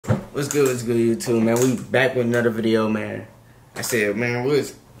What's good, YouTube, man? We back with another video, man. I said, man,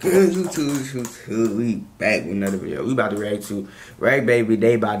 what's good, YouTube? We back with another video. We about to react to Rag Baby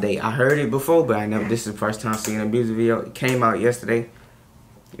Day by Day. I heard it before, but I never, this is the first time seeing a music video. It came out yesterday.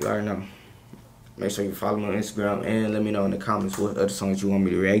 You already know. Make sure you follow me on Instagram and let me know in the comments what other songs you want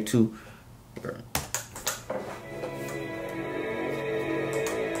me to react to.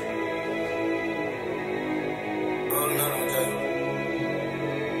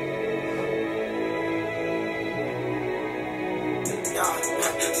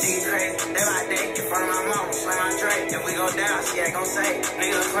 She crazy, day by day, in front of my mama, slam my tray. If we go down, she ain't gon' say,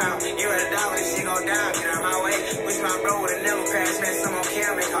 nigga clown, you at a dog, when she go down, get out my way. Wish my bro would've never crashed, man, someone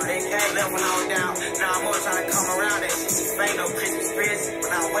kill me, call AK, left when I was down. Now I'm more trying to come around, that shit be fake, no Christmas present.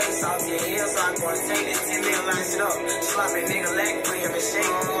 When I wait, sauce in hill, so I'm gonna take this 10 mil, line shit up. Sloppy nigga leg, put him in shape.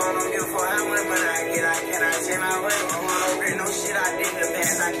 I don't give a fuck how much money I get, I cannot change my way. I don't regret no shit I did in the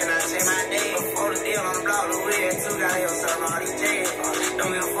past, I cannot change my day. Before the deal on the block, the wheel, two got here, serving all these J's.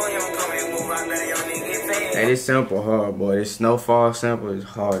 Don't give a fuck, you don't come and move, I better young nigga get paid. Hey, this sample hard, boy. This Snowfall sample is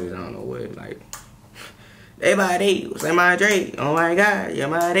hard as I don't know what. Like, day by day, say my Drake. Oh my God, you're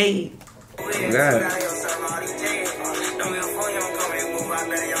my day. Oh my God. Don't give a fuck, you don't come and move, I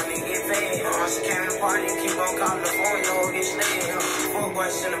better young nigga get paid. She came to the party, you keep on calling the phone, you won't get slayed. Four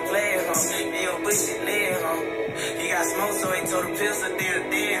boys shouldn't play, and your bitch shit lit, He got smoke, so he told the pills to do the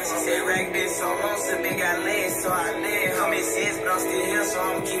dance. Said Rag bitch so long, so they got legs, so I live. Make sense, but I'm still here, so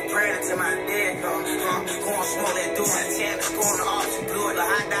I'ma keep praying until my dead. Go on, smoke that through my tent, let's go on the off, you blew it. Like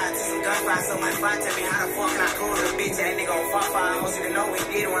I died to some gunfire, so my fight tell me how the fuck can I cool the bitch. That nigga on fire, I want you to know we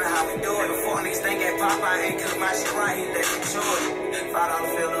did it, wonder how we do it. Before niggas think that Popeye ain't cook my shit right, he let me chew it.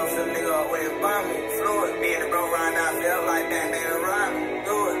 $5 fill up, fill nigga up with a bomb, fluid. Me and the bro riding out, feel like Batman and Robin.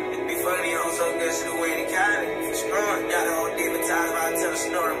 Do it. Be funny, I'm so good, she the way to Cali. Destroying, got the whole demonetized, but I tell her she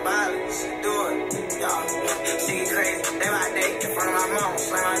know the body. She do it. Y'all, she get crazy, day by day, in front of my mama,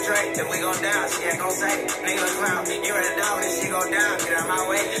 slam my Drake. If we go down, she ain't gon' say, nigga clown, you at a dog, when she go down, get out my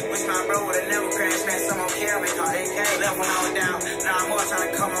way. Wish my bro would've never crashed, man, someone kill me, call AK, left when I was down. Now I'm more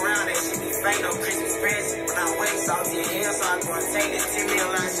trying to come around, that shit be fake, no Christmas present. When I wait, salty in here, so I'm gonna take this 10 mil,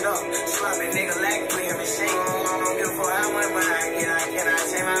 line shit up. Sloppy nigga lag, put him in shape. I don't give a fuck how much money I get, I cannot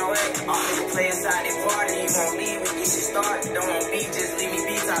change my way. All niggas play inside this party, he won't leave me, get shit started. Don't want beef, just leave me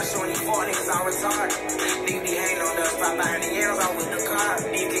beats, I'll show you 4 niggas all retarded. Niggas be hating on us, pop out in the air, I'm with the car.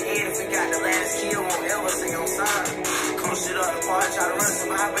 Nigga get in if we got the last kill, won't ever say I'm sorry. Come shit up the party, try to run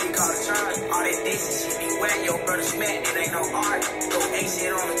some high, but he call it trying. All that dishes, shit be wet, yo, brother smack, it ain't no art. Go ain't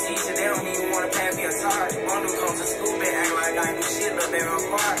shit on the teacher, they don't even wanna pass me a target. Bundle comes to school, but act like I do shit, little baby, I'm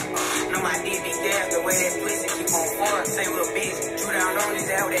part. Know my D be dead, the way that pussy keep on forward. Say little bitch, drew down on his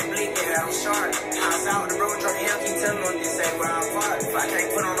head with that blick, that I'm sharp. House out the road, drunk hell, keep telling them this ain't where I'm part. If I can't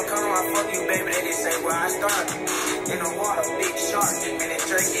put on the cover, I fuck you, baby, that this ain't where I start. In the water, big shark, and that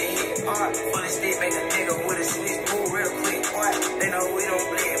Drake get hit hard. Bullet stick, make a nigga with a switch, move real quick, boy. They know we don't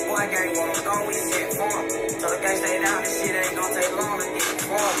bleed, boy, gang want them gone, we set for him. Told the gang stay down, this shit ain't gon' take long to get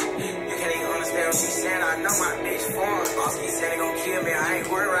informed. You can't even understand what she saying, I know my bitch form. Oski said they gon' kill me, I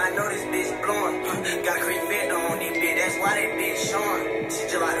ain't worried, I know this bitch blowing. Got creep vet on this bitch, that's why that bitch showing. She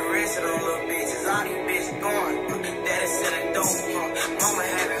just like the rest of them little bitches, all these bitches going. Daddy selling dope, mama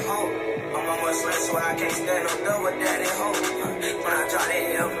having hope. I'm on my slut, so I can't stand no door with daddy hope. When I try that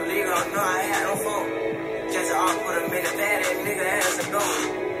help the league, I know I had no phone. Catch it off, put him in the bed, that nigga has to go.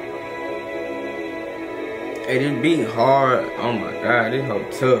 Hey, this beat hard. Oh my God, this whole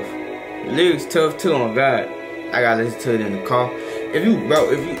tough. The lyrics tough too. On God, I gotta listen to it in the car. If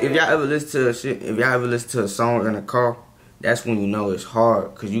y'all ever listen to a shit, if y'all ever listen to a song in the car, that's when you know it's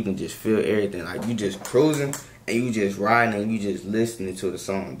hard, cause you can just feel everything. Like you just cruising and you just riding and you just listening to the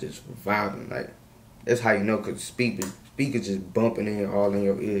song, just vibing. Like that's how you know, cause speakers just bumping in all in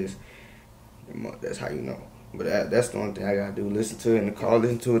your ears. That's how you know. But that's the only thing I gotta do. Listen to it in the car.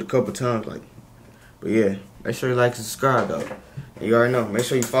 Listen to it a couple times. Like, but yeah, make sure you like and subscribe though. And you already know. Make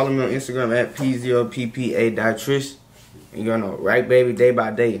sure you follow me on Instagram at p0ppa.trish. And you already know, Rag Baby Day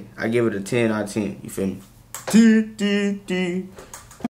by Day. I give it a 10 out of 10. You feel me?